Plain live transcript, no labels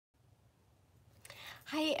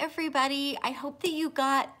Hi everybody, I hope that you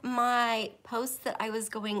got my post that I was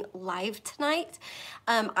going live tonight.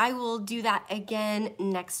 I will do that again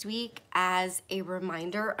next week as a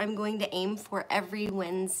reminder. I'm going to aim for every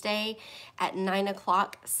Wednesday at 9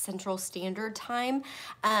 o'clock Central Standard Time.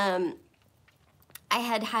 I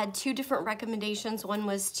had two different recommendations. One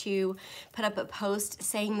was to put up a post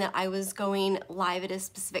saying that I was going live at a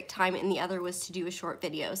specific time, and the other was to do a short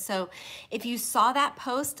video. So if you saw that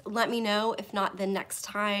post, let me know. If not, the next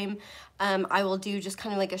time I will do just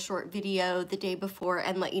kind of like a short video the day before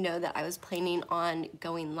and let you know that I was planning on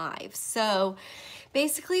going live. So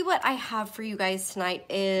basically what I have for you guys tonight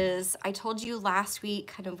is, I told you last week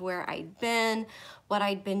kind of where I'd been, what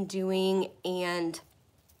I'd been doing, and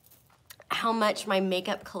how much my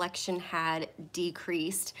makeup collection had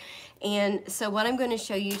decreased. And so what I'm going to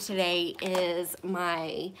show you today is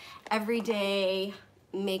my everyday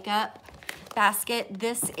makeup basket.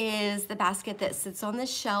 This is the basket that sits on the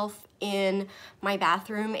shelf in my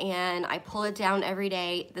bathroom, and I pull it down every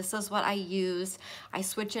day. This is what I use. I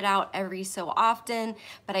switch it out every so often,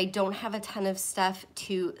 but I don't have a ton of stuff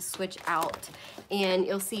to switch out. And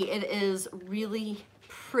you'll see it is really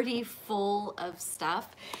pretty full of stuff,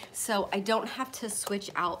 so I don't have to switch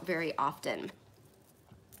out very often.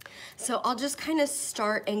 So I'll just kind of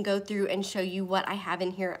start and go through and show you what I have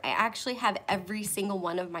in here. I actually have every single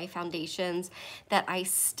one of my foundations that I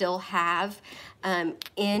still have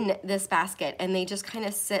in this basket, and they just kind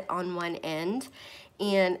of sit on one end.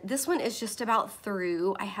 And this one is just about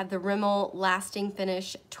through. I have the Rimmel Lasting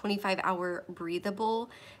Finish 25-Hour Breathable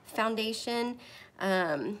Foundation.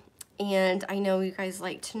 And I know you guys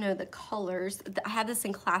like to know the colors. I have this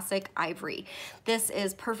in Classic Ivory. This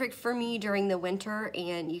is perfect for me during the winter,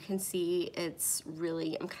 and you can see it's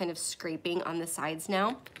really, I'm kind of scraping on the sides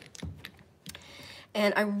now.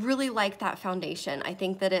 And I really like that foundation. I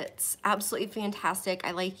think that it's absolutely fantastic.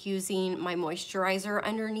 I like using my moisturizer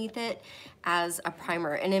underneath it as a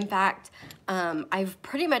primer. And in fact, I've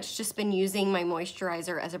pretty much just been using my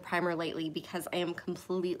moisturizer as a primer lately because I am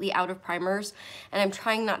completely out of primers, and I'm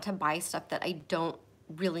trying not to buy stuff that I don't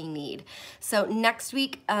really need. So next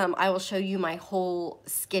week, I will show you my whole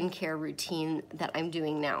skincare routine that I'm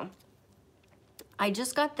doing now. I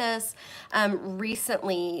just got this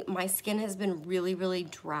recently. My skin has been really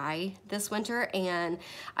dry this winter, and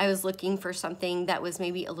I was looking for something that was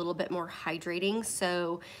maybe a little bit more hydrating.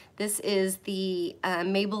 So this is the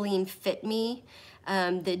Maybelline Fit Me,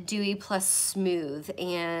 the Dewy Plus Smooth,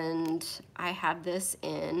 and I have this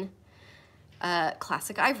in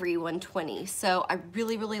Classic Ivory 120. So I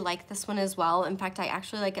really like this one as well. In fact, I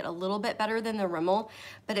actually like it a little bit better than the Rimmel,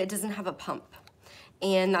 but it doesn't have a pump.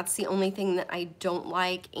 And that's the only thing that I don't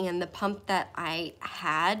like. And the pump that I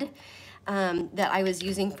had that I was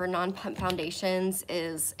using for non-pump foundations,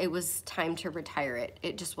 it was time to retire it.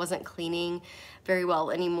 It just wasn't cleaning very well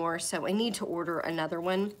anymore, so I need to order another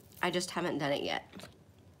one. I just haven't done it yet.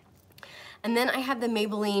 And then I have the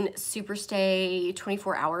Maybelline Superstay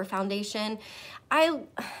 24-Hour Foundation. I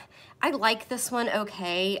like this one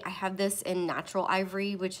okay. I have this in Natural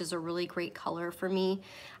Ivory, which is a really great color for me.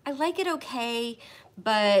 I like it okay,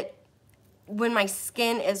 but when my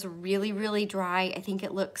skin is really dry, I think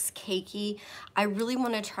it looks cakey. I really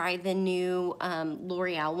want to try the new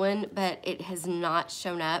L'Oreal one, but it has not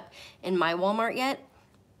shown up in my Walmart yet.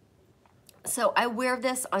 So I wear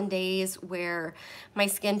this on days where my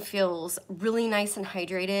skin feels really nice and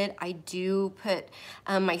hydrated. I do put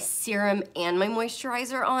my serum and my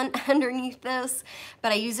moisturizer on underneath this,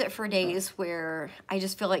 but I use it for days where I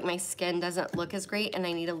just feel like my skin doesn't look as great and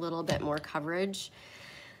I need a little bit more coverage.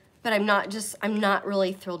 But I'm not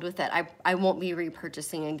really thrilled with it. I won't be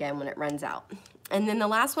repurchasing again when it runs out. And then the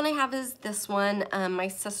last one I have is this one. My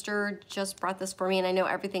sister just brought this for me, and I know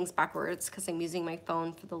everything's backwards because I'm using my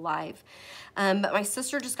phone for the live. But my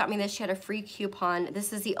sister just got me this. She had a free coupon.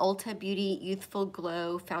 This is the Ulta Beauty Youthful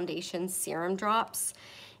Glow Foundation Serum Drops.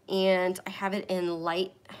 And I have it in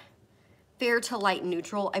fair to light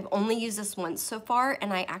neutral. I've only used this once so far,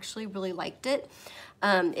 and I actually really liked it.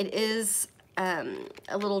 It is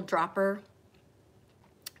a little dropper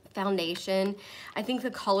foundation. I think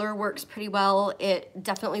the color works pretty well. It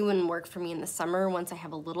definitely wouldn't work for me in the summer once I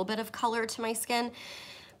have a little bit of color to my skin,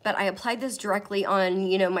 but I applied this directly on,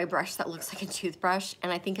 you know, my brush that looks like a toothbrush,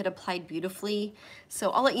 and I think it applied beautifully.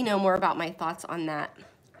 So I'll let you know more about my thoughts on that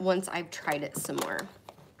once I've tried it some more.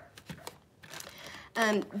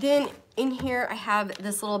 Then in here I have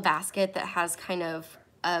this little basket that has kind of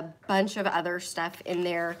a bunch of other stuff in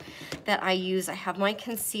there that I use. I have my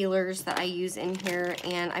concealers that I use in here,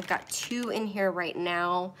 and I've got two in here right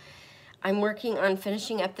now. I'm working on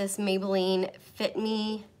finishing up this Maybelline Fit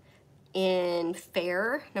Me in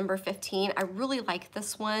Fair, number 15. I really like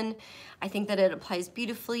this one. I think that it applies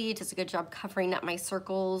beautifully. It does a good job covering up my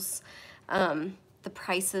circles. The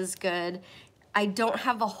price is good. I don't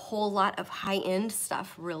have a whole lot of high-end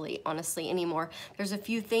stuff really, honestly, anymore. There's a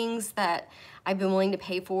few things that I've been willing to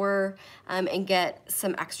pay for and get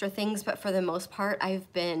some extra things, but for the most part, I've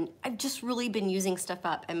just really been using stuff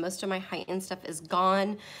up, and most of my high-end stuff is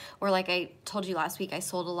gone. Or like I told you last week, I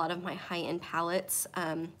sold a lot of my high-end palettes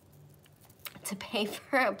to pay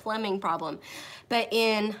for a plumbing problem. But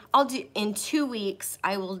in 2 weeks,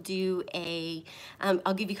 I will do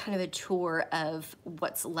I'll give you kind of a tour of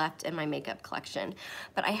what's left in my makeup collection.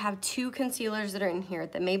 But I have 2 concealers that are in here,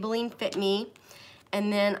 the Maybelline Fit Me,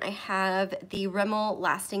 and then I have the Rimmel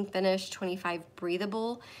Lasting Finish 25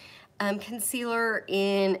 Breathable concealer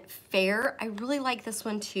in Fair. I really like this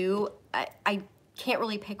one too. I can't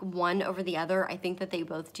really pick one over the other. I think that they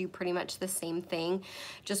both do pretty much the same thing.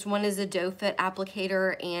 Just one is a doe foot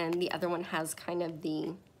applicator and the other one has kind of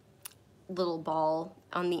the little ball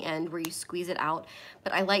on the end where you squeeze it out.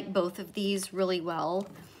 But I like both of these really well.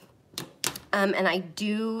 And I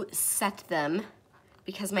do set them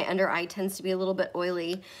because my under eye tends to be a little bit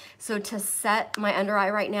oily. So to set my under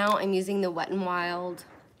eye right now, I'm using the Wet n Wild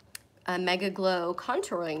Mega Glow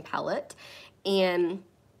Contouring Palette. And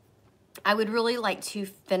I would really like to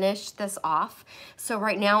finish this off. So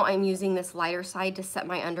right now I'm using this lighter side to set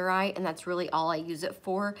my under eye, and that's really all I use it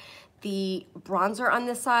for. The bronzer on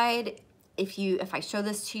this side, if I show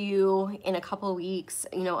this to you in a couple of weeks,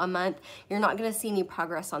 you know, a month, you're not gonna see any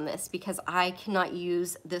progress on this because I cannot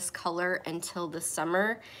use this color until the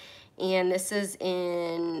summer. And this is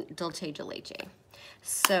in Dolce de Leche.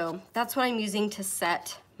 So that's what I'm using to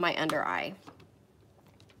set my under eye.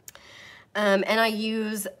 And I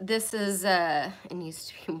use, this is, it needs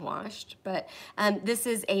to be washed, but this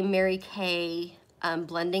is a Mary Kay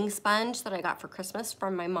blending sponge that I got for Christmas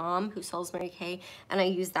from my mom who sells Mary Kay, and I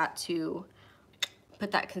use that to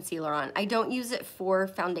put that concealer on. I don't use it for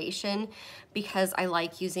foundation because I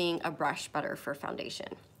like using a brush better for foundation,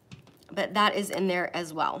 but that is in there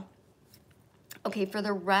as well. Okay, for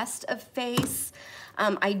the rest of face,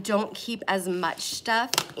 I don't keep as much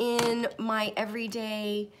stuff in my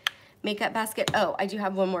everyday makeup basket. Oh, I do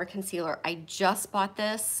have one more concealer. I just bought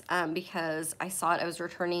this because I saw it. I was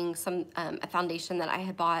returning a foundation that I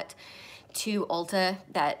had bought to Ulta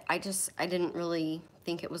that I didn't really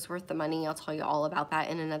think it was worth the money. I'll tell you all about that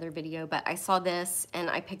in another video, but I saw this and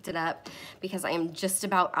I picked it up because I am just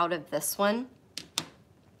about out of this one.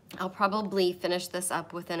 I'll probably finish this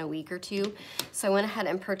up within a week or two. So I went ahead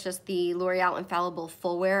and purchased the L'Oreal Infallible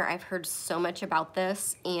Full Wear. I've heard so much about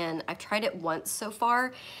this and I've tried it once so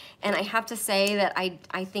far. And I have to say that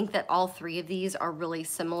I think that all 3 of these are really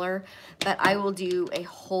similar, but I will do a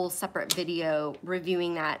whole separate video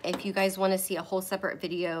reviewing that. If you guys want to see a whole separate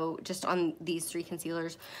video just on these 3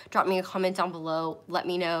 concealers, drop me a comment down below, let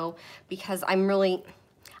me know, because I'm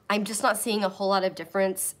just not seeing a whole lot of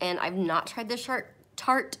difference, and I've not tried the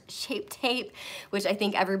Tarte Shape Tape, which I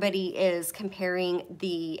think everybody is comparing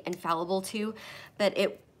the Infallible to, but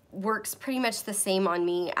it works pretty much the same on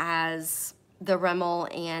me as the Rimmel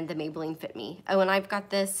and the Maybelline Fit Me. Oh, and I've got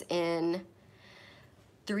this in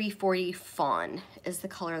 340 Fawn is the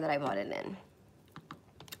color that I bought it in.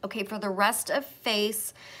 Okay, for the rest of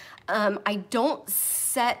face, I don't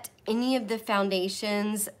set any of the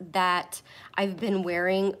foundations that I've been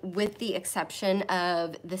wearing with the exception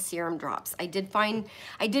of the serum drops. I did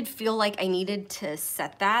feel like I needed to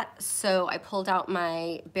set that, so I pulled out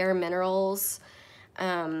my Bare Minerals,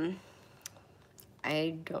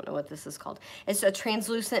 I don't know what this is called. It's a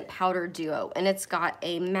translucent powder duo, and it's got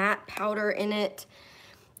a matte powder in it,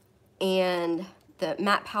 and the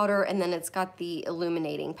matte powder, and then it's got the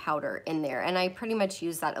illuminating powder in there. And I pretty much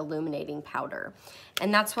use that illuminating powder.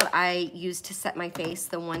 And that's what I used to set my face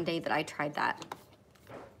the one day that I tried that.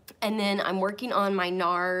 And then I'm working on my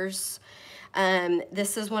NARS.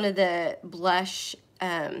 This is one of the blush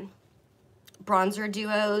bronzer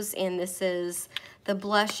duos, and this is the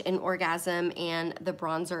blush in Orgasm and the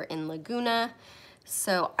bronzer in Laguna.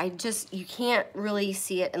 So you can't really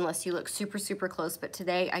see it unless you look super, super close, but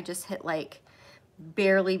today I just hit like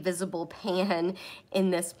barely visible pan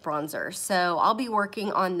in this bronzer. So I'll be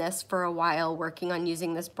working on this for a while, working on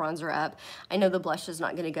using this bronzer up. I know the blush is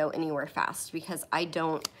not gonna go anywhere fast because I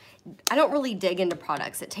don't really dig into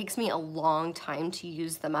products. It takes me a long time to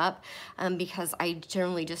use them up because I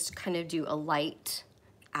generally just kind of do a light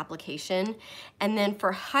application. And then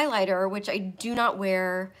for highlighter, which I do not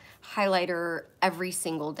wear highlighter every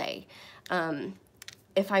single day.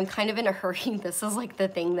 If I'm kind of in a hurry, this is like the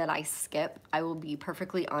thing that I skip. I will be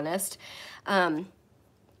perfectly honest. And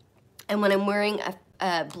And when I'm wearing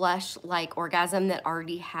a blush like Orgasm that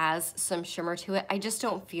already has some shimmer to it, I just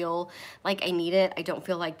don't feel like I need it. I don't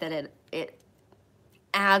feel like that it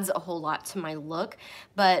adds a whole lot to my look.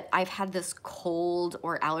 But I've had this cold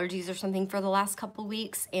or allergies or something for the last couple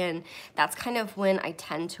weeks, and that's kind of when I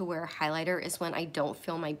tend to wear highlighter, is when I don't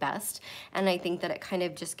feel my best. And I think that it kind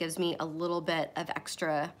of just gives me a little bit of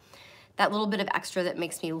extra, that little bit of extra that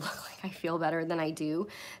makes me look like I feel better than I do.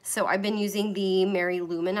 So I've been using the Mary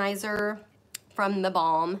Luminizer from the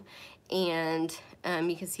Balm, and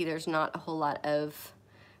you can see there's not a whole lot of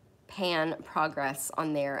pan progress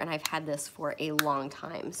on there, and I've had this for a long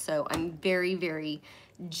time, so I'm very, very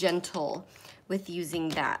gentle with using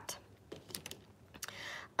that.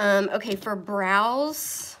 Okay, for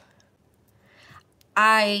brows,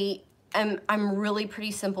 I'm really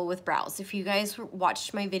pretty simple with brows. If you guys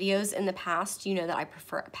watched my videos in the past, you know that I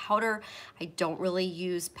prefer a powder. I don't really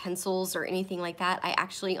use pencils or anything like that. I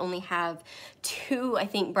actually only have 2, I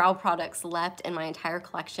think, brow products left in my entire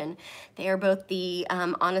collection. They are both the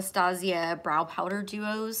Anastasia Brow Powder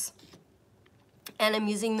Duos. And I'm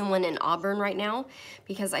using the one in Auburn right now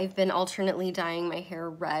because I've been alternately dyeing my hair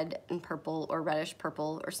red and purple, or reddish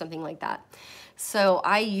purple or something like that. So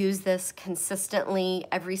I use this consistently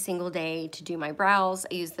every single day to do my brows.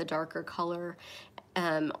 I use the darker color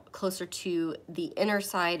closer to the inner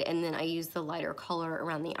side, and then I use the lighter color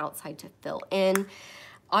around the outside to fill in.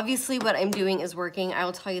 Obviously what I'm doing is working. I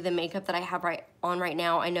will tell you the makeup that I have right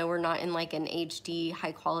now. I know we're not in like an HD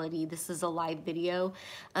high quality. This is a live video.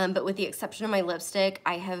 But with the exception of my lipstick,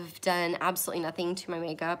 I have done absolutely nothing to my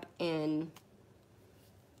makeup in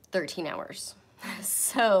 13 hours.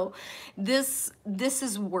 So this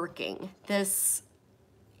is working. The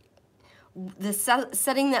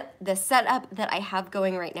setup that I have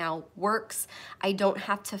going right now works. I don't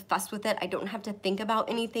have to fuss with it. I don't have to think about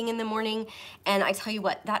anything in the morning. And I tell you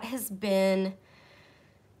what, that has been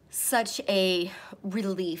such a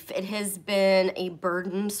relief. It has been a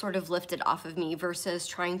burden sort of lifted off of me versus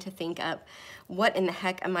trying to think up what in the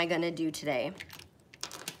heck am I gonna do today.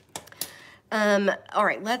 All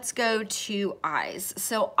right, let's go to eyes.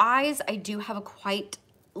 So eyes, I do have quite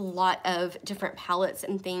lot of different palettes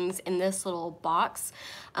and things in this little box.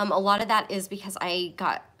 A lot of that is because I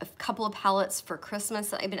got a couple of palettes for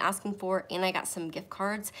Christmas that I've been asking for, and I got some gift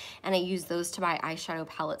cards, and I use those to buy eyeshadow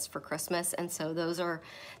palettes for Christmas. And so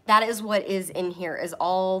that is what is in here, is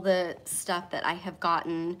all the stuff that I have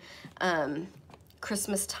gotten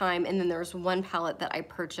Christmas time. And then there's one palette that I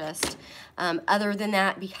purchased other than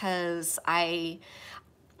that, because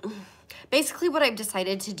basically what I've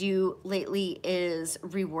decided to do lately is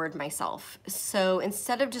reward myself. So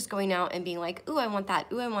instead of just going out and being like, ooh, I want that,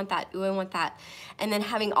 ooh, I want that, ooh, I want that, and then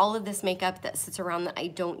having all of this makeup that sits around that I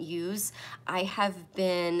don't use, I have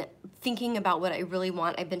been thinking about what I really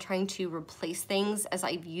want. I've been trying to replace things as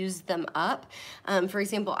I've used them up. For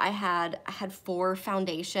example, I had 4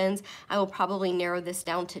 foundations. I will probably narrow this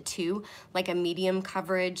down to 2, like a medium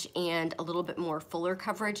coverage and a little bit more fuller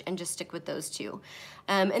coverage, and just stick with those 2.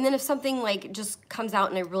 And then if something like just comes out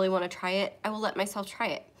and I really want to try it, I will let myself try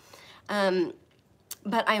it.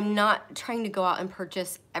 But I'm not trying to go out and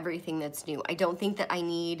purchase everything that's new. I don't think that I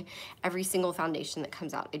need every single foundation that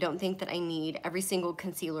comes out. I don't think that I need every single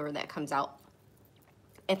concealer that comes out.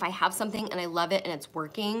 If I have something and I love it and it's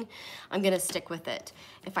working, I'm gonna stick with it.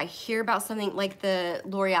 If I hear about something like the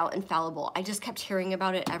L'Oreal Infallible, I just kept hearing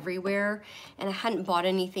about it everywhere, and I hadn't bought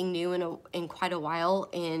anything new in quite a while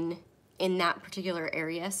in that particular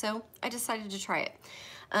area, so I decided to try it.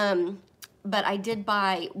 But I did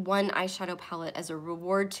buy one eyeshadow palette as a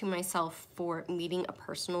reward to myself for meeting a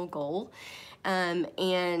personal goal,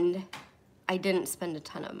 and I didn't spend a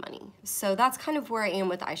ton of money. So that's kind of where I am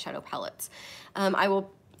with eyeshadow palettes. I'm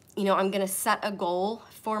gonna set a goal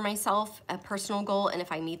for myself, a personal goal, and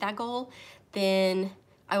if I meet that goal, then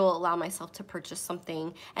I will allow myself to purchase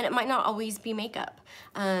something, and it might not always be makeup.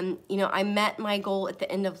 I met my goal at the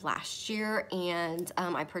end of last year, and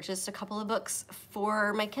I purchased a couple of books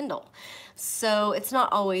for my Kindle. So it's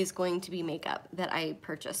not always going to be makeup that I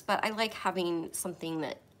purchase, but I like having something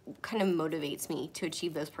that kind of motivates me to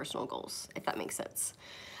achieve those personal goals, if that makes sense.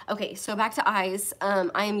 Okay, so back to eyes.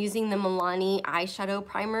 I am using the Milani eyeshadow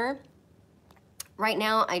primer. Right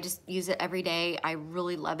now, I just use it every day. I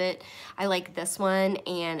really love it. I like this one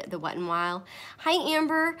and the Wet n Wild. Hi,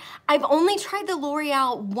 Amber. I've only tried the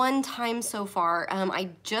L'Oreal one time so far. I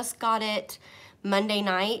just got it Monday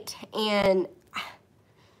night, and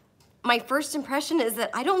my first impression is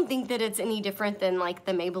that I don't think that it's any different than like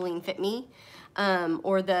the Maybelline Fit Me.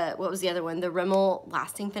 or the, what was the other one? The Rimmel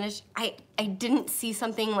Lasting Finish. I didn't see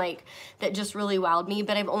something like that just really wowed me,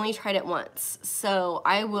 but I've only tried it once. So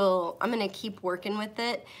I'm gonna keep working with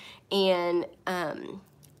it, and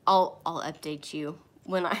I'll update you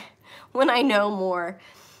when I know more.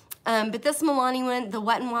 But this Milani one, the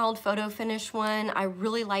Wet n Wild Photo Finish one, I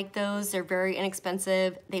really like those. They're very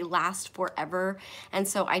inexpensive. They last forever. And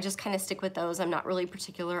so I just kind of stick with those. I'm not really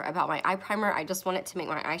particular about my eye primer. I just want it to make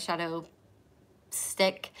my eyeshadow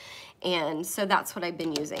stick. And so that's what I've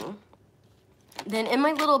been using. Then in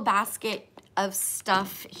my little basket of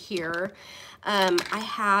stuff here, I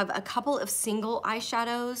have a couple of single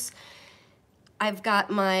eyeshadows. I've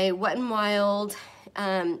got my Wet n Wild,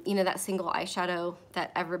 you know, that single eyeshadow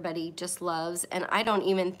that everybody just loves. And I don't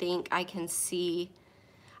even think I can see,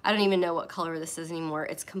 I don't even know what color this is anymore.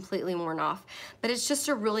 It's completely worn off. But it's just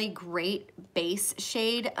a really great base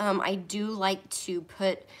shade. I do like to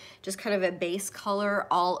put just kind of a base color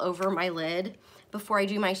all over my lid before I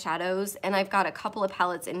do my shadows. And I've got a couple of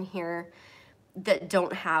palettes in here that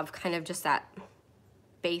don't have kind of just that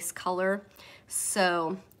base color.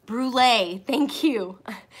 So Brulee, thank you.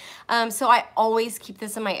 So I always keep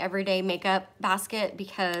this in my everyday makeup basket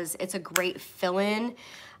because it's a great fill-in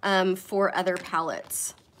for other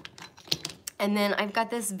palettes. And then I've got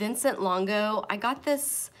this Vincent Longo. I got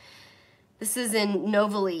this is in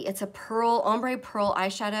Novely. It's a pearl, ombre pearl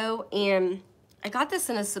eyeshadow, and I got this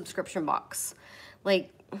in a subscription box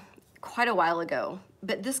like quite a while ago.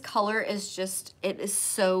 But this color is just, it is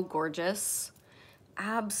so gorgeous.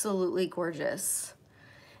 Absolutely gorgeous.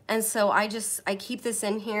 And so I keep this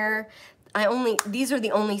in here. These are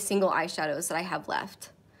the only single eyeshadows that I have left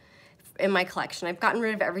in my collection. I've gotten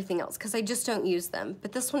rid of everything else because I just don't use them.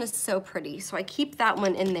 But this one is so pretty. So I keep that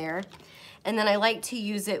one in there. And then I like to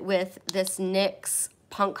use it with this NYX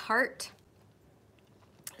Punk Heart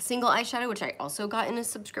single eyeshadow, which I also got in a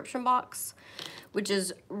subscription box, which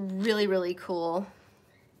is really, really cool.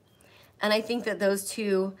 And I think that those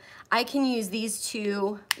two, I can use these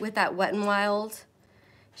two with that Wet n Wild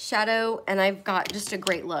shadow, and I've got just a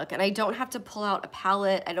great look. And I don't have to pull out a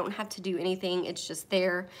palette. I don't have to do anything. It's just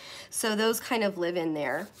there. So those kind of live in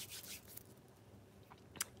there.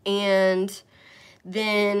 And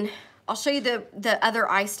then I'll show you the other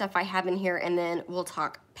eye stuff I have in here, and then we'll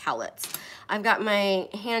talk palettes. I've got my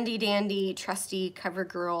handy dandy trusty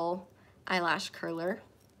CoverGirl eyelash curler.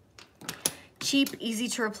 Cheap, easy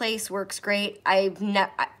to replace, works great. I've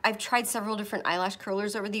tried several different eyelash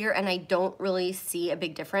curlers over the year, and I don't really see a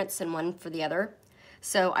big difference in one for the other.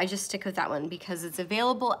 So I just stick with that one because it's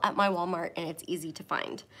available at my Walmart and it's easy to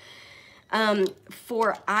find.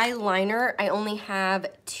 For eyeliner, I only have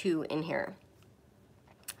two in here.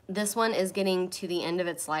 This one is getting to the end of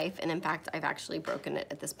its life, and in fact, I've actually broken it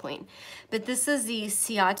at this point. But this is the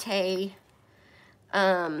Ciate,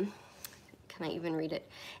 can I even read it?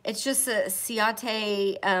 It's just a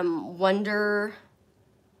Ciate Wonder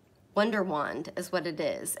Wand is what it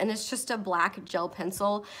is. And it's just a black gel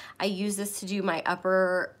pencil. I use this to do my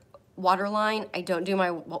upper waterline. I don't do my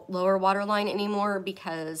lower waterline anymore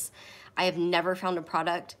because I have never found a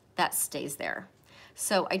product that stays there.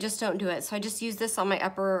 So I just don't do it. So I just use this on my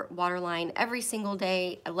upper waterline every single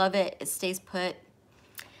day. I love it. It stays put.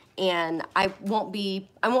 And I won't be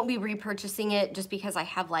repurchasing it just because I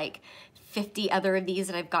have like 50 other of these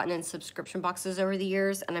that I've gotten in subscription boxes over the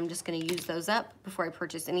years, and I'm just gonna use those up before I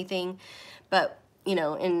purchase anything. But you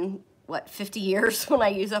know, in what, 50 years, when I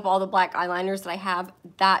use up all the black eyeliners that I have,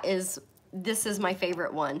 this is my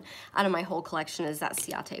favorite one out of my whole collection, is that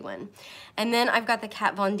Ciate one. And then I've got the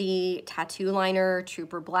Kat Von D Tattoo Liner,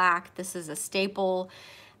 Trooper Black. This is a staple.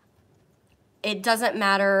 It doesn't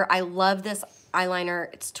matter. I love this eyeliner.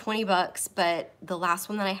 It's 20 bucks, but the last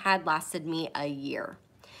one that I had lasted me a year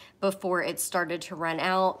before it started to run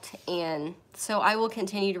out. And so I will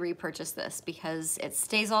continue to repurchase this because it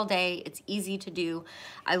stays all day. It's easy to do.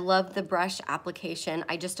 I love the brush application.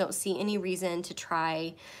 I just don't see any reason to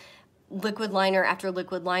try liquid liner after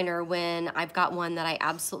liquid liner when I've got one that I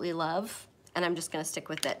absolutely love, and I'm just gonna stick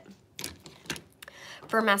with it.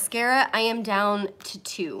 For mascara, I am down to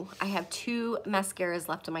two. I have two mascaras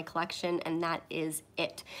left in my collection, and that is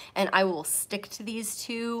it. And I will stick to these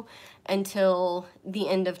two until the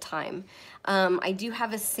end of time. I do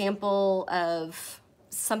have a sample of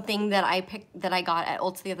something that I got at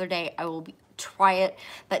Ulta the other day. I will try it,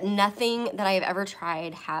 but nothing that I have ever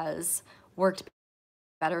tried has worked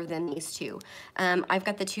better than these two. I've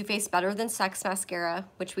got the Too Faced Better Than Sex mascara,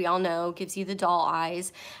 which we all know gives you the doll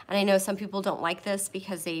eyes. And I know some people don't like this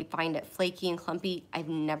because they find it flaky and clumpy. I've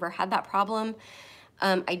never had that problem.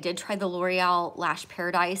 I did try the L'Oreal Lash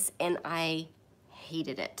Paradise, and I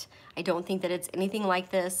hated it. I don't think that it's anything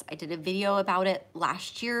like this. I did a video about it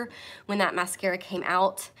last year when that mascara came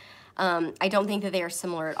out. I don't think that they are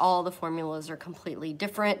similar at all. The formulas are completely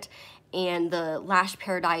different, and the Lash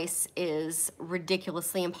Paradise is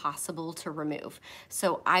ridiculously impossible to remove.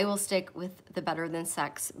 So I will stick with the Better Than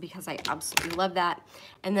Sex because I absolutely love that.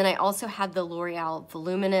 And then I also have the L'Oreal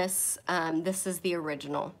Voluminous. This is the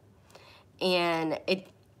original. And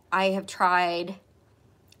I have tried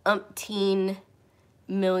umpteen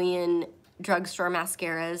million drugstore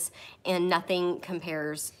mascaras, and nothing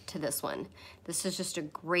compares to this one. This is just a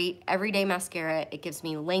great everyday mascara. It gives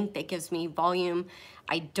me length, it gives me volume.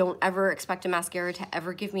 I don't ever expect a mascara to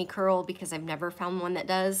ever give me curl because I've never found one that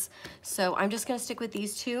does. So I'm just gonna stick with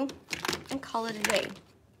these two and call it a day.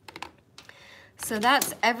 So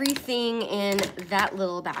that's everything in that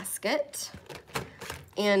little basket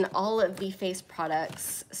and all of the face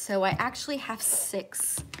products. So I actually have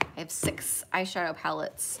six eyeshadow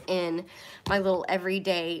palettes in my little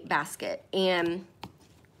everyday basket. And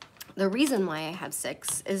the reason why I have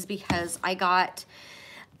 6 is because I got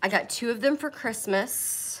 2 of them for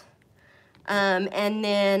Christmas. And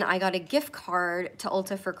then I got a gift card to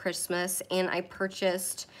Ulta for Christmas, and I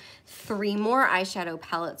purchased 3 more eyeshadow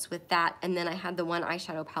palettes with that, and then I had the 1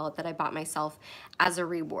 eyeshadow palette that I bought myself as a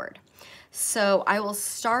reward. So I will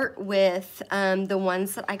start with the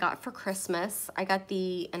ones that I got for Christmas. I got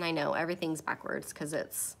and I know everything's backwards because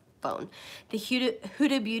it's phone. The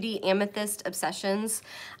Huda Beauty Amethyst Obsessions.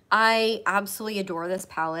 I absolutely adore this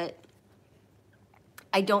palette.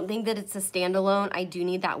 I don't think that it's a standalone. I do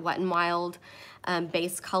need that Wet n Wild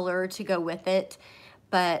base color to go with it.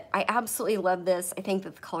 But I absolutely love this. I think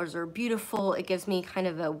that the colors are beautiful. It gives me kind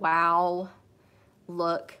of a wow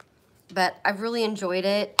look. But I've really enjoyed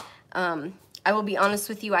it. I will be honest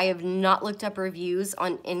with you, I have not looked up reviews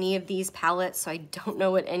on any of these palettes, so I don't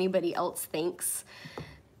know what anybody else thinks.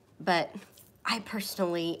 But I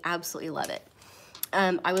personally absolutely love it.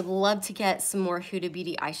 I would love to get some more Huda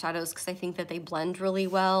Beauty eyeshadows because I think that they blend really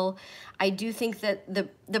well. I do think that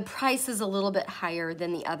the price is a little bit higher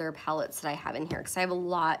than the other palettes that I have in here because I have a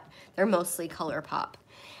lot. They're mostly ColourPop.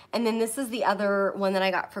 And then this is the other one that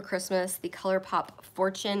I got for Christmas, the ColourPop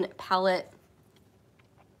Fortune palette.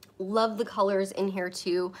 Love the colors in here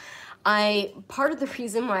too. Part of the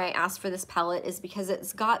reason why I asked for this palette is because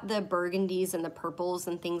it's got the burgundies and the purples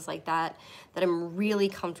and things like that I'm really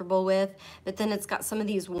comfortable with, but then it's got some of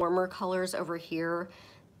these warmer colors over here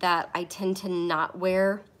that I tend to not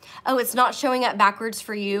wear. Oh, it's not showing up backwards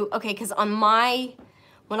for you? Okay, because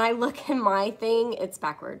when I look in my thing, it's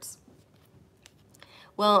backwards.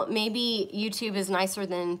 Well, maybe YouTube is nicer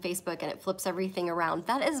than Facebook and it flips everything around.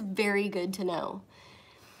 That is very good to know.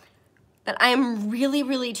 But I'm really,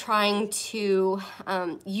 really trying to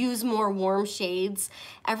use more warm shades.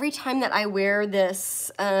 Every time that I wear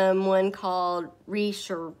this one called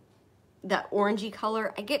Riche, or that orangey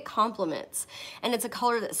color, I get compliments. And it's a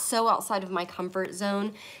color that's so outside of my comfort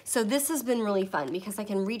zone. So this has been really fun because I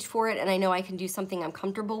can reach for it and I know I can do something I'm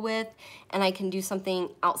comfortable with and I can do something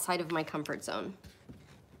outside of my comfort zone.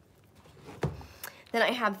 Then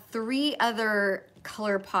I have 3 other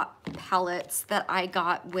ColourPop palettes that I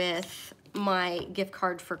got with my gift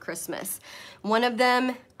card for Christmas. One of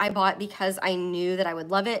them I bought because I knew that I would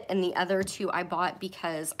love it, and the other 2 I bought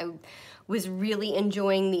because I was really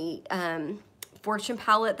enjoying the Fortune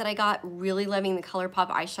palette that I got, really loving the ColourPop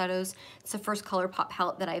eyeshadows. It's the first ColourPop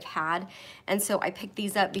palette that I've had, and so I picked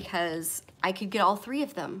these up because I could get all 3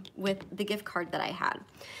 of them with the gift card that I had.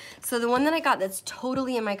 So the one that I got that's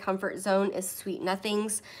totally in my comfort zone is Sweet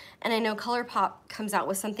Nothings, and I know ColourPop comes out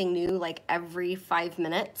with something new like every 5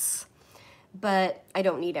 minutes, but I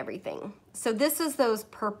don't need everything. So this is those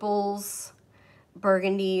purples,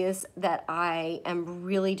 burgundies that I am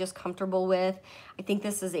really just comfortable with. I think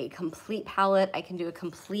this is a complete palette. I can do a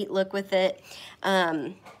complete look with it.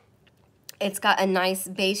 It's got a nice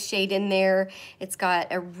base shade in there. It's got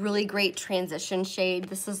a really great transition shade.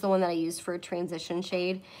 This is the one that I use for a transition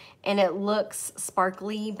shade. And it looks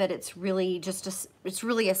sparkly, but it's really just it's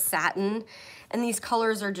really a satin. And these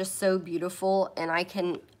colors are just so beautiful, and I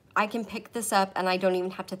can pick this up and I don't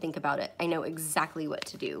even have to think about it. I know exactly what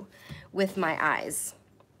to do with my eyes.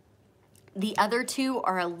 The other 2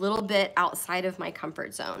 are a little bit outside of my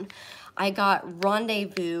comfort zone. I got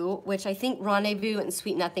Rendezvous, which I think Rendezvous and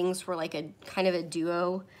Sweet Nothings were like a kind of a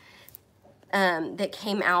duo that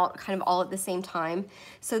came out kind of all at the same time.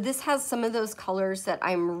 So this has some of those colors that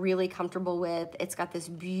I'm really comfortable with. It's got this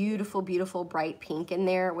beautiful, beautiful bright pink in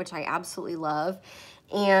there, which I absolutely love.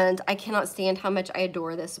 And I cannot stand how much I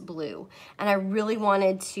adore this blue. And I really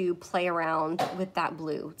wanted to play around with that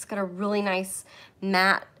blue. It's got a really nice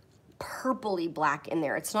matte purpley black in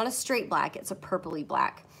there. It's not a straight black, it's a purpley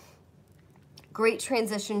black. Great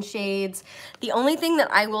transition shades. The only thing that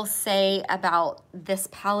I will say about this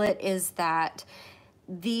palette is that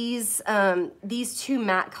these two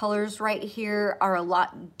matte colors right here are a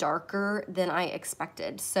lot darker than I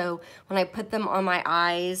expected. So when I put them on my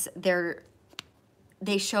eyes,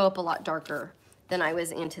 they show up a lot darker than I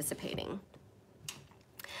was anticipating.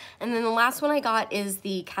 And then the last one I got is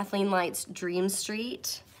the Kathleen Lights Dream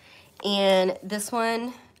Street. And this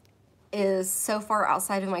one is so far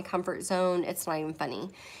outside of my comfort zone, it's not even funny.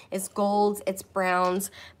 It's golds, it's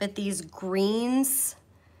browns, but these greens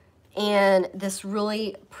and this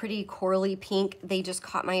really pretty corally pink, they just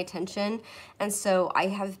caught my attention. And so I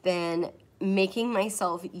have been making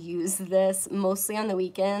myself use this mostly on the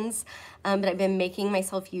weekends, but I've been making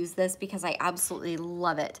myself use this because I absolutely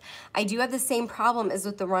love it. I do have the same problem as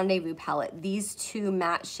with the Rendezvous palette. These two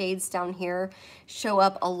matte shades down here show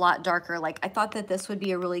up a lot darker. Like, I thought that this would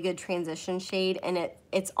be a really good transition shade, and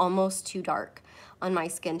it's almost too dark on my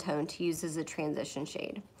skin tone to use as a transition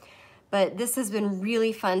shade. But this has been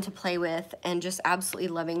really fun to play with, and just absolutely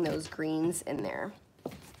loving those greens in there.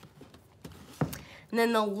 And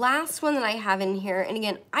then the last one that I have in here, and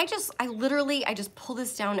again, I just pull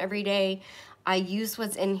this down every day. I use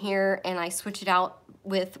what's in here and I switch it out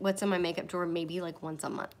with what's in my makeup drawer maybe like once a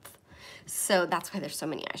month. So that's why there's so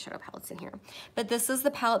many eyeshadow palettes in here. But this is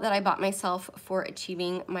the palette that I bought myself for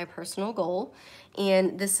achieving my personal goal.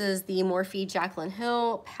 And this is the Morphe Jaclyn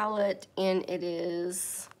Hill palette, and it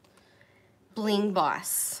is Bling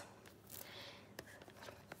Boss.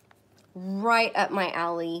 Right up my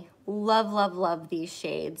alley. Love, love, love these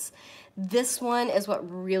shades. This one is what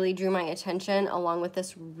really drew my attention, along with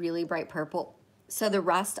this really bright purple. So the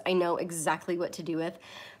rest I know exactly what to do with,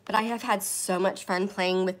 but I have had so much fun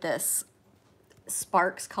playing with this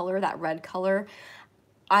Sparks color, that red color.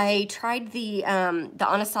 I tried the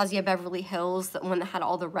Anastasia Beverly Hills, the one that had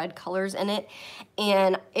all the red colors in it,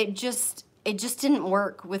 and it just didn't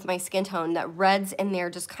work with my skin tone. That reds in there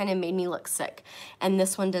just kind of made me look sick. And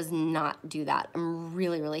this one does not do that. I'm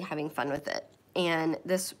really, really having fun with it. And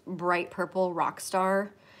this bright purple Rockstar,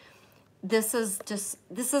 this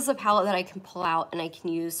is a palette that I can pull out and I can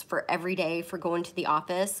use for every day for going to the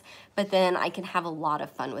office, but then I can have a lot of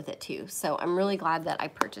fun with it too. So I'm really glad that I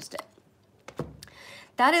purchased it.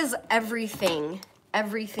 That is everything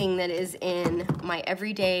that is in my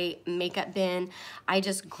everyday makeup bin. I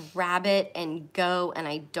just grab it and go, and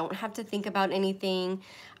I don't have to think about anything.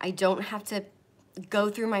 I don't have to go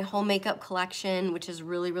through my whole makeup collection, which is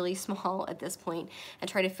really, really small at this point, and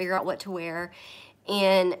try to figure out what to wear.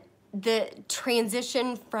 And the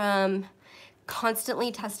transition from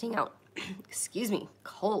constantly testing out, excuse me,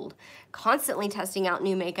 constantly testing out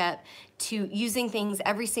new makeup to using things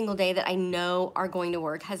every single day that I know are going to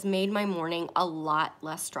work has made my morning a lot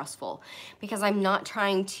less stressful, because I'm not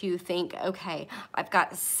trying to think, okay, I've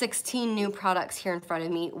got 16 new products here in front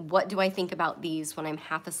of me. What do I think about these when I'm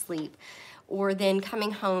half asleep? Or then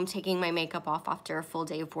coming home, taking my makeup off after a full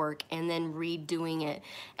day of work and then redoing it.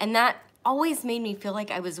 And that always made me feel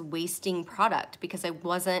like I was wasting product because I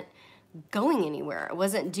wasn't going anywhere. I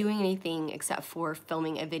wasn't doing anything except for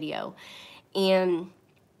filming a video. And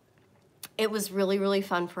it was really, really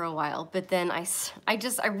fun for a while, but then I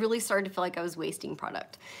really started to feel like I was wasting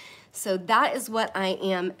product. So that is what I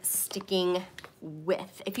am sticking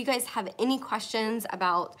with. If you guys have any questions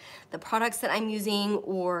about the products that I'm using,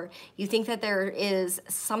 or you think that there is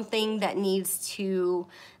something that needs to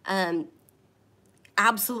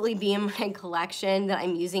absolutely be in my collection that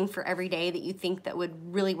I'm using for every day that you think that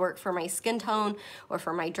would really work for my skin tone or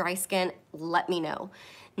for my dry skin, let me know.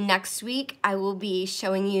 Next week, I will be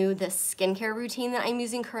showing you the skincare routine that I'm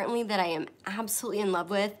using currently that I am absolutely in love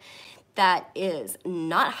with. That is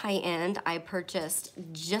not high-end. I purchased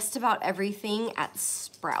just about everything at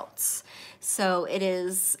Sprouts. So it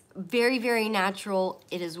is very, very natural.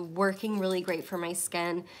 It is working really great for my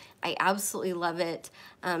skin. I absolutely love it.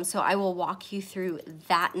 So I will walk you through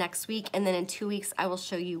that next week. And then in 2 weeks, I will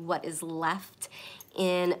show you what is left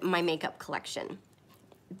in my makeup collection.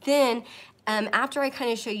 Then after I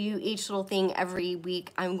kind of show you each little thing every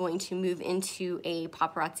week, I'm going to move into a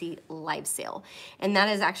Paparazzi Live Sale. And that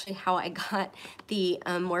is actually how I got the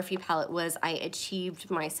Morphe palette. Was I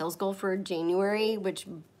achieved my sales goal for January, which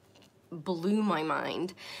blew my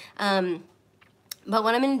mind. But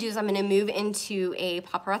what I'm gonna do is I'm gonna move into a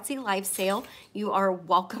Paparazzi Live Sale. You are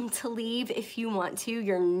welcome to leave if you want to.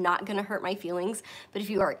 You're not gonna hurt my feelings. But if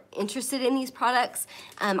you are interested in these products,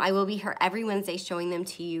 I will be here every Wednesday showing them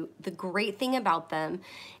to you. The great thing about them,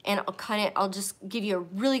 and I'll just give you a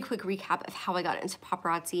really quick recap of how I got into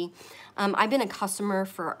paparazzi. I've been a customer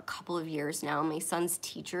for a couple of years now. My son's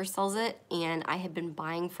teacher sells it, and I have been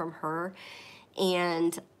buying from her.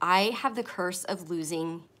 And I have the curse of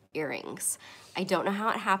losing earrings. I don't know how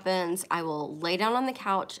it happens. I will lay down on the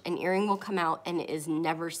couch, an earring will come out, and it is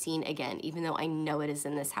never seen again, even though I know it is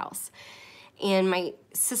in this house. And my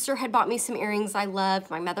sister had bought me some earrings I loved.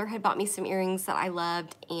 My mother had bought me some earrings that I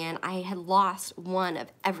loved, and I had lost one of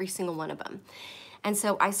every single one of them. And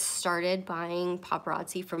so I started buying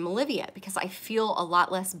paparazzi from Olivia because I feel a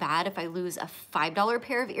lot less bad if I lose a $5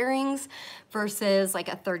 pair of earrings versus like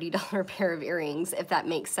a $30 pair of earrings, if that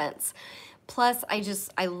makes sense. Plus,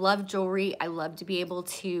 I love jewelry. I love to be able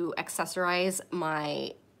to accessorize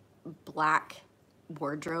my black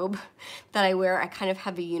wardrobe that I wear. I kind of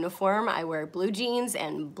have a uniform. I wear blue jeans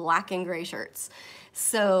and black and gray shirts.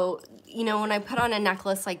 So, you know, when I put on a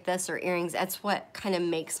necklace like this or earrings, that's what kind of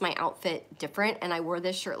makes my outfit different. And I wore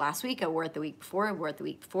this shirt last week. I wore it the week before. I wore it the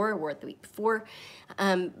week before. I wore it the week before.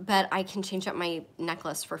 But I can change up my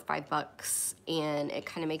necklace for $5 and it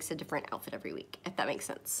kind of makes a different outfit every week, if that makes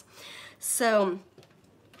sense. So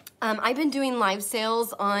I've been doing live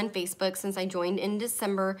sales on Facebook since I joined in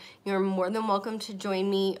December. You're more than welcome to join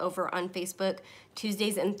me over on Facebook.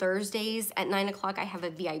 Tuesdays and Thursdays at 9 o'clock, I have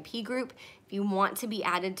a VIP group. If you want to be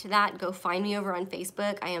added to that, go find me over on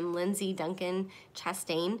Facebook. I am Lindsey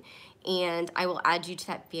Chastain, and I will add you to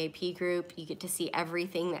that VIP group. You get to see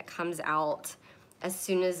everything that comes out as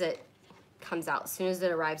soon as it comes out, as soon as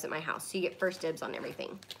it arrives at my house. So you get first dibs on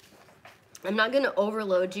everything. I'm not gonna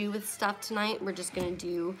overload you with stuff tonight. We're just gonna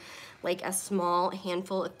do like a small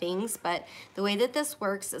handful of things, but the way that this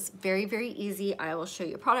works is very, very easy. I will show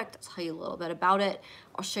you a product, I'll tell you a little bit about it.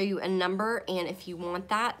 I'll show you a number, and if you want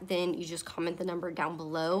that, then you just comment the number down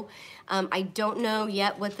below. I don't know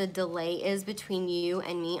yet what the delay is between you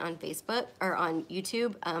and me on Facebook or on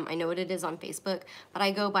YouTube. I know what it is on Facebook, but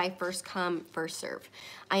I go by first come, first serve.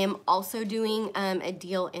 I am also doing a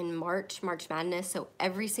deal in March Madness, so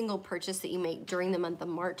every single purchase that you make during the month of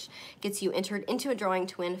March gets you entered into a drawing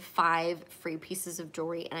to win 5 free pieces of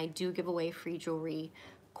jewelry, and I do give away free jewelry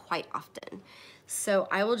quite often. So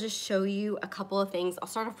I will just show you a couple of things. I'll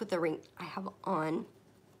start off with the ring I have on.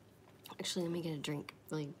 Actually, let me get a drink.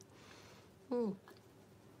 Really.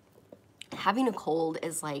 Having a cold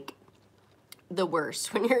is like the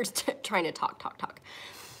worst when you're trying to talk.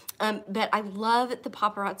 But I love the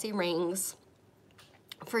paparazzi rings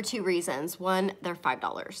for 2 reasons. One, they're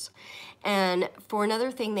 $5. And for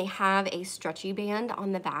another thing, they have a stretchy band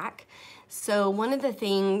on the back. So one of the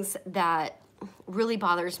things that really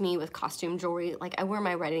bothers me with costume jewelry, like I wear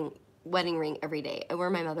my wedding ring every day. I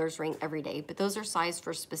wear my mother's ring every day, but those are sized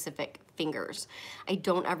for specific fingers. I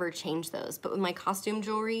don't ever change those. But with my costume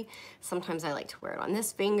jewelry, sometimes I like to wear it on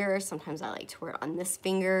this finger, sometimes I like to wear it on this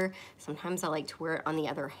finger, sometimes I like to wear it on the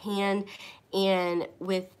other hand. And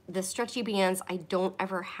with the stretchy bands, I don't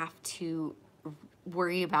ever have to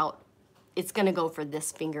worry about it's gonna go for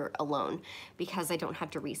this finger alone because I don't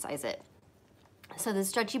have to resize it. So the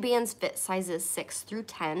stretchy bands fit sizes 6 through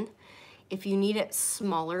 10. If you need it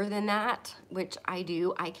smaller than that, which I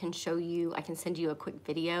do, I can show you, I can send you a quick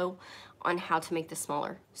video on how to make this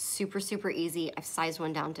smaller. Super, super easy. I've sized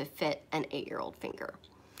one down to fit an 8-year-old finger.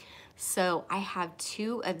 So I have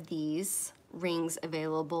 2 of these rings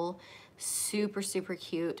available. Super, super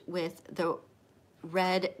cute with the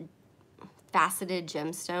red faceted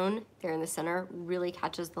gemstone there in the center, really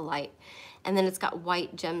catches the light. And then it's got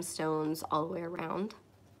white gemstones all the way around.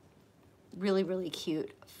 Really, really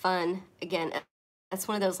cute, fun. Again, that's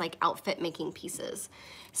one of those like outfit making pieces.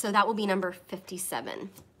 So that will be number 57.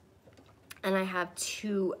 And I have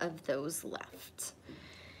 2 of those left.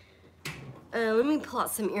 Let me pull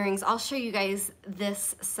out some earrings. I'll show you guys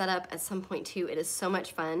this setup at some point too. It is so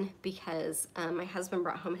much fun because my husband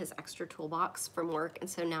brought home his extra toolbox from work, and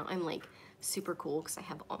so now I'm like super cool because I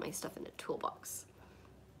have all my stuff in a toolbox.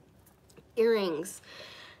 Earrings.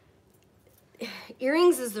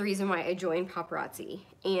 Earrings is the reason why I joined paparazzi,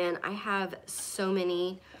 and I have so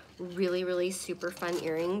many really, really super fun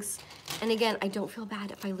earrings. And again, I don't feel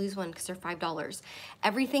bad if I lose one because they're $5.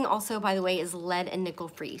 Everything also, by the way, is lead and nickel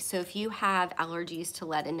free. So if you have allergies to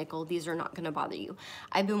lead and nickel, these are not gonna bother you.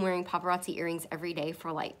 I've been wearing paparazzi earrings every day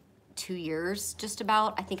for like 2 years, just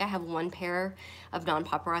about. I think I have 1 pair of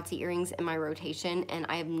non-paparazzi earrings in my rotation, and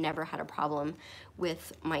I have never had a problem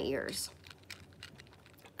with my ears.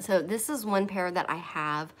 So this is one pair that I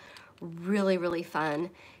have, really, really fun.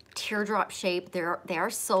 Teardrop shape, they are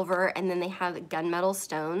silver, and then they have gunmetal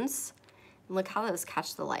stones. Look how those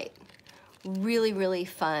catch the light. Really, really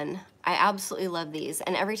fun. I absolutely love these.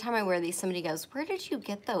 And every time I wear these, somebody goes, where did you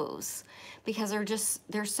get those? Because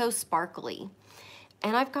they're so sparkly.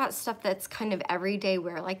 And I've got stuff that's kind of everyday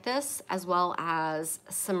wear like this, as well as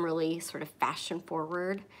some really sort of fashion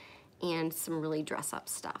forward and some really dress up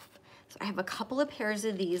stuff. So I have a couple of pairs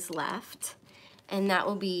of these left, and that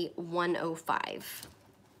will be $105.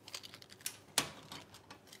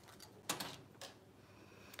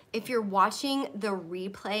 If you're watching the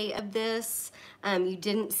replay of this, you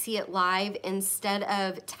didn't see it live, instead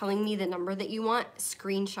of telling me the number that you want,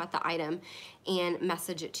 screenshot the item and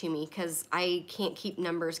message it to me, because I can't keep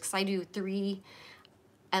numbers, because I do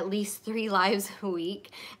at least three lives a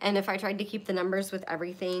week, and if I tried to keep the numbers with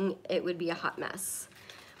everything, it would be a hot mess.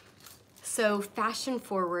 So fashion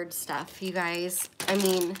forward stuff, you guys. I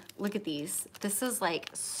mean, look at these. This is like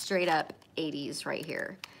straight up 80s right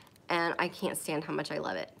here, and I can't stand how much I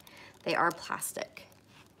love it. They are plastic.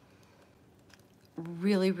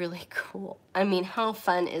 Really, really cool. I mean, how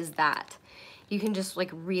fun is that? You can just like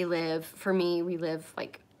relive, for me, relive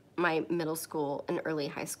like my middle school and early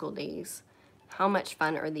high school days. How much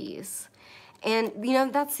fun are these? And you know,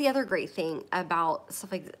 that's the other great thing about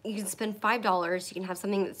stuff like this. You can spend $5, you can have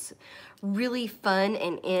something that's really fun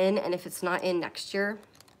and in, and if it's not in next year,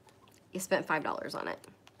 you spent $5 on it.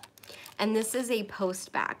 And this is a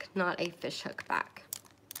post back, not a fishhook back.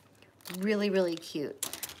 Really, really cute.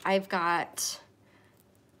 I've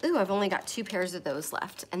only got 2 pairs of those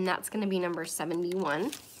left, and that's gonna be number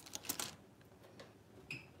 71.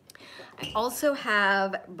 I also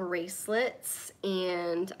have bracelets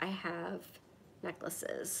and I have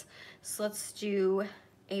necklaces. So let's do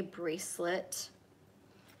a bracelet.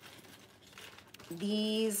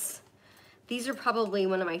 These are probably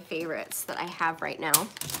one of my favorites that I have right now.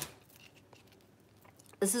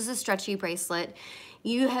 This is a stretchy bracelet.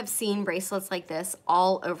 You have seen bracelets like this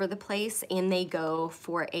all over the place, and they go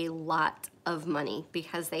for a lot of money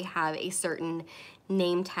because they have a certain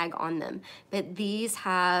name tag on them. But these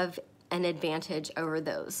have an advantage over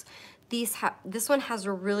those. This one has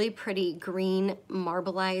a really pretty green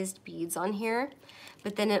marbleized beads on here,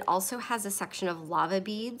 but then it also has a section of lava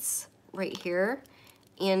beads right here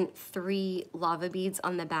and 3 lava beads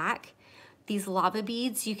on the back. These lava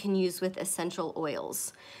beads you can use with essential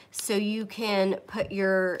oils. So you can put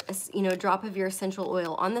your, drop of your essential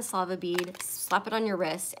oil on this lava bead, slap it on your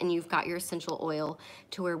wrist, and you've got your essential oil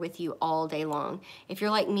to wear with you all day long. If you're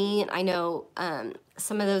like me, and I know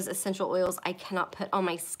some of those essential oils I cannot put on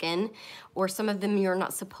my skin, or some of them you're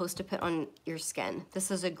not supposed to put on your skin.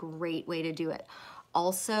 This is a great way to do it.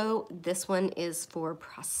 Also, this one is for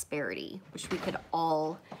prosperity, which we could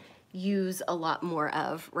all use a lot more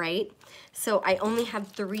of, right? So I only have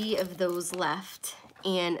 3 of those left,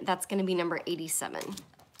 and that's gonna be number 87.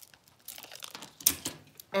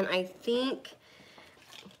 And I think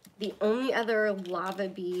the only other lava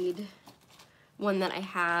bead one that I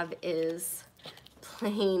have is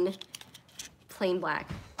plain black.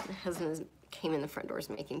 My husband came in the front doors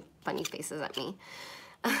making funny faces at me.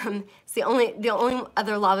 It's the only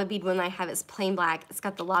other lava bead one I have is plain black. It's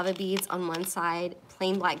got the lava beads on one side,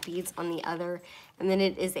 plain black beads on the other, and then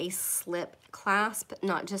it is a slip clasp,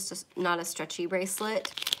 not a stretchy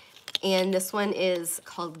bracelet. And this one is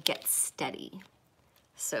called Get Steady.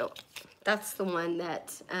 So that's the one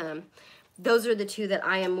that, those are the 2 that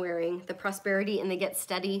I am wearing, the Prosperity and the Get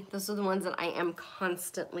Steady. Those are the ones that I am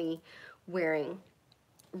constantly wearing.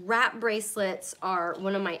 Wrap bracelets are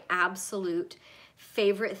one of my absolute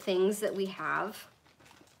favorite things that we have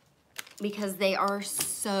because they are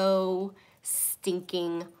so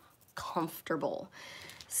stinking comfortable.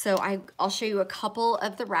 So I'll show you a couple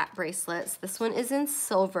of the wrap bracelets. This one is in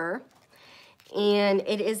silver, and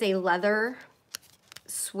it is a leather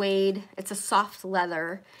suede. It's a soft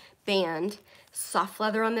leather band, soft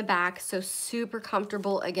leather on the back, so super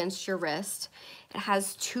comfortable against your wrist. It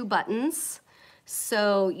has 2 buttons,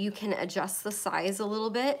 so you can adjust the size a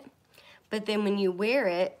little bit. But then when you wear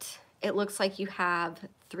it, it looks like you have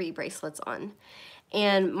 3 bracelets on.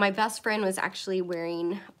 And my best friend was actually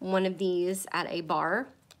wearing one of these at a bar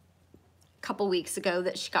a couple weeks ago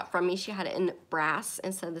that she got from me. She had it in brass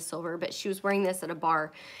instead of the silver, but she was wearing this at a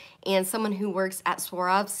bar. And someone who works at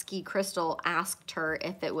Swarovski Crystal asked her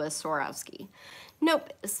if it was Swarovski.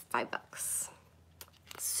 Nope, it's $5.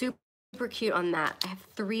 Super cute on that. I have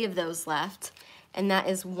 3 of those left, and that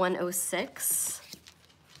is $106.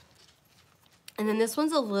 And then this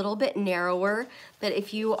one's a little bit narrower, but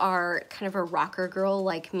if you are kind of a rocker girl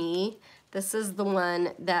like me, This is the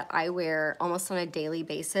one that I wear almost on a daily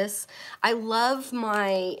basis. I love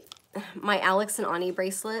my Alex and Ani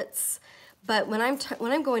bracelets, but when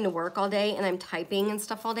I'm going to work all day and I'm typing and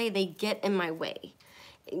stuff all day, they get in my way.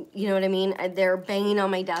 You know what I mean? They're banging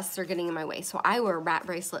on my desk, they're getting in my way. So I wear rat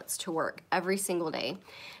bracelets to work every single day.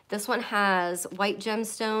 This one has white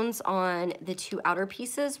gemstones on the 2 outer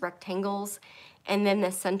pieces, rectangles, and then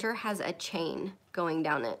the center has a chain going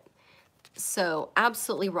down it. So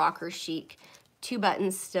absolutely rocker chic. 2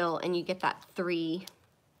 buttons still, and you get that three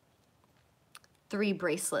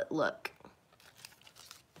bracelet look.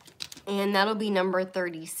 And that'll be number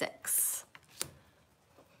 36.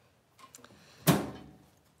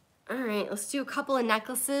 All right, let's do a couple of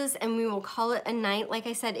necklaces and we will call it a night. Like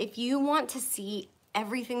I said, if you want to see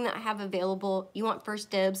everything that I have available, you want first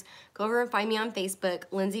dibs, go over and find me on Facebook,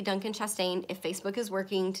 Lindsey Chastain. If Facebook is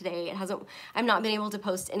working today, I've not been able to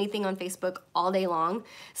post anything on Facebook all day long.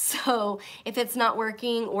 So if it's not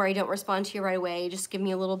working or I don't respond to you right away, just give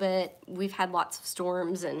me a little bit. We've had lots of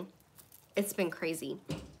storms and it's been crazy.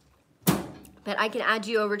 But I can add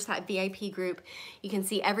you over to that VIP group. You can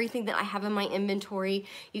see everything that I have in my inventory.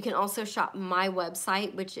 You can also shop my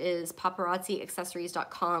website, which is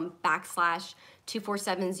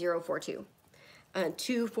paparazziaccessories.com/247042.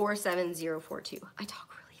 247042. I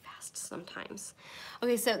talk really fast sometimes.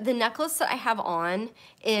 Okay, so the necklace that I have on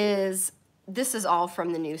this is all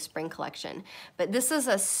from the new spring collection, but this is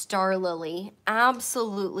a star lily,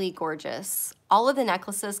 absolutely gorgeous. All of the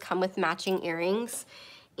necklaces come with matching earrings.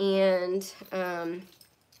 And let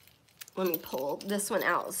me pull this one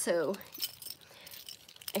out so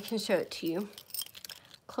I can show it to you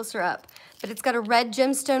closer up. But it's got a red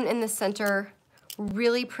gemstone in the center,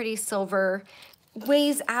 really pretty silver,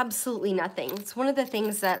 weighs absolutely nothing. It's one of the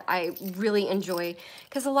things that I really enjoy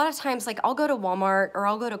because a lot of times, like, I'll go to Walmart or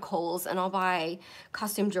I'll go to Kohl's and I'll buy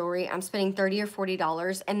costume jewelry. I'm spending $30 or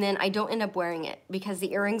 $40 and then I don't end up wearing it because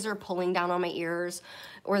the earrings are pulling down on my ears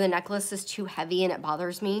or the necklace is too heavy and it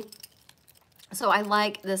bothers me. So I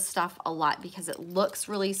like this stuff a lot because it looks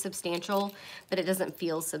really substantial, but it doesn't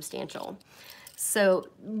feel substantial. So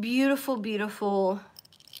beautiful, beautiful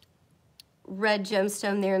red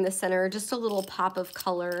gemstone there in the center, just a little pop of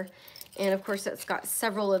color. And of course it's got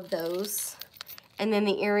several of those. And then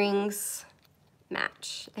the earrings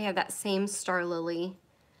match. They have that same star lily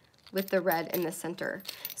with the red in the center.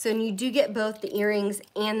 So you do get both the earrings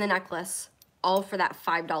and the necklace all for that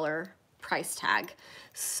 $5 price tag.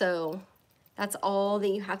 So that's all that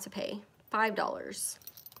you have to pay, $5.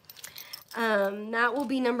 That will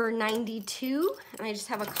be number 92, and I just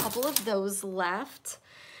have a couple of those left.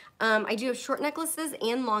 I do have short necklaces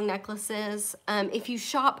and long necklaces. If you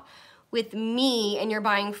shop with me and you're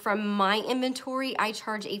buying from my inventory, I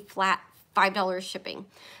charge a flat $5 shipping.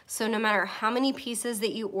 So no matter how many pieces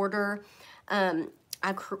that you order,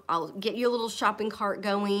 I'll get you a little shopping cart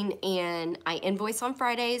going, and I invoice on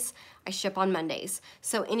Fridays, I ship on Mondays.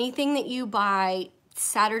 So anything that you buy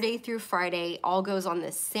Saturday through Friday all goes on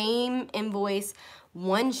the same invoice.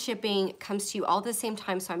 One shipping comes to you all at the same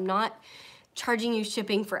time, so I'm not charging you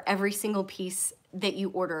shipping for every single piece that you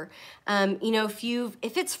order. You know,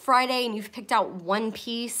 if it's Friday and you've picked out one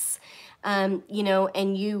piece, you know,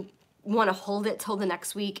 and you want to hold it till the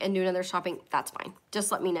next week and do another shopping, that's fine.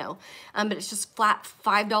 Just let me know. But it's just flat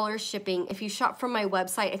 $5 shipping. If you shop from my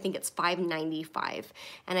website, I think it's $5.95,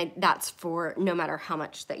 and that's for no matter how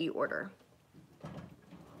much that you order.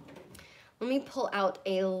 Let me pull out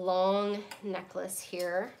a long necklace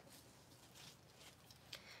here.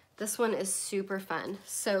 This one is super fun.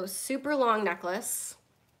 So super long necklace.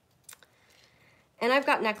 And I've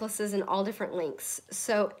got necklaces in all different lengths.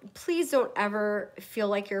 So please don't ever feel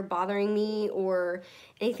like you're bothering me or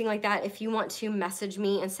anything like that. If you want to message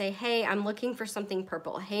me and say, hey, I'm looking for something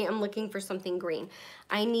purple. Hey, I'm looking for something green.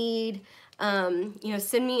 I need, you know,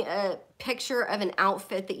 send me a picture of an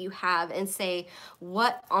outfit that you have and say,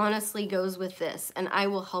 what honestly goes with this? And I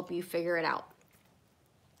will help you figure it out.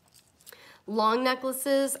 Long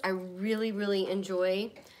necklaces, I really, really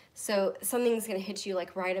enjoy. So something's gonna hit you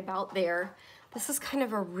like right about there. This is kind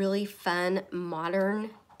of a really fun,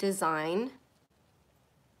 modern design.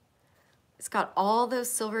 It's got all those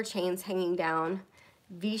silver chains hanging down,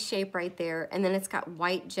 V shape right there, and then it's got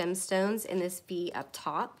white gemstones in this V up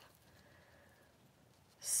top.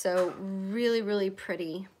 So really, really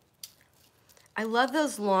pretty. I love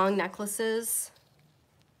those long necklaces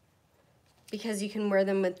because you can wear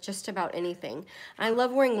them with just about anything. I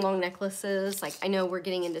love wearing long necklaces. Like, I know we're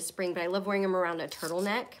getting into spring, but I love wearing them around a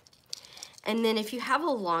turtleneck. And then if you have a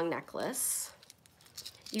long necklace,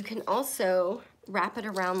 you can also wrap it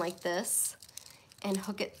around like this and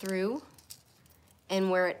hook it through and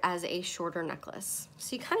wear it as a shorter necklace.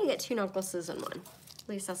 So you kind of get two necklaces in one. At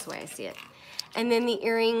least that's the way I see it. And then the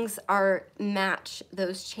earrings match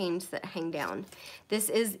those chains that hang down. This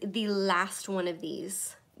is the last one of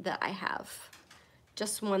these that I have.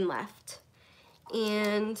 Just one left.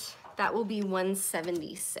 And that will be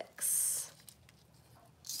 $176.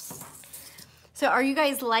 So are you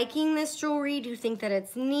guys liking this jewelry? Do you think that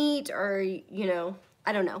it's neat, or, you know,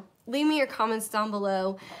 I don't know. Leave me your comments down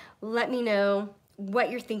below. Let me know what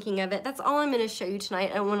you're thinking of it. That's all I'm going to show you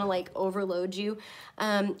tonight. I don't want to like overload you.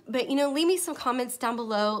 But you know, leave me some comments down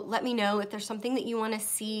below. Let me know if there's something that you want to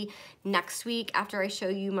see next week after I show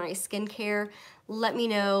you my skincare. Let me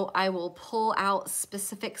know. I will pull out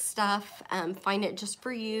specific stuff, find it just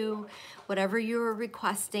for you, whatever you're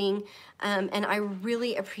requesting. And I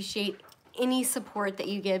really appreciate any support that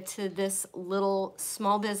you give to this little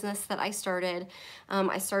small business that I started.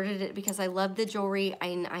 I started it because I love the jewelry,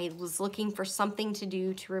 and I was looking for something to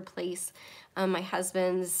do to replace my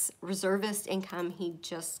husband's reservist income. He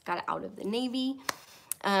just got out of the Navy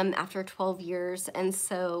after 12 years, and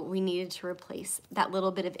so we needed to replace that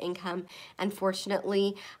little bit of income. And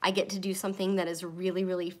fortunately, I get to do something that is really,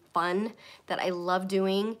 really fun, that I love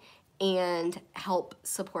doing, and help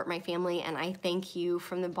support my family. And I thank you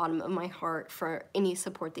from the bottom of my heart for any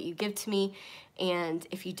support that you give to me. And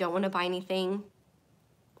if you don't want to buy anything,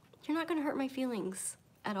 you're not going to hurt my feelings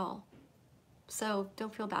at all. So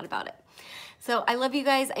don't feel bad about it. So I love you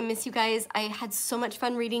guys. I miss you guys. I had so much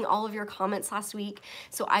fun reading all of your comments last week.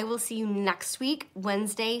 So I will see you next week,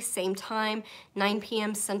 Wednesday, same time, 9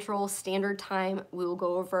 p.m. Central Standard Time. We will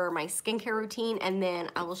go over my skincare routine, and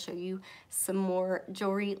then I will show you some more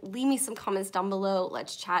jewelry. Leave me some comments down below.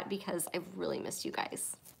 Let's chat, because I've really missed you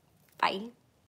guys. Bye.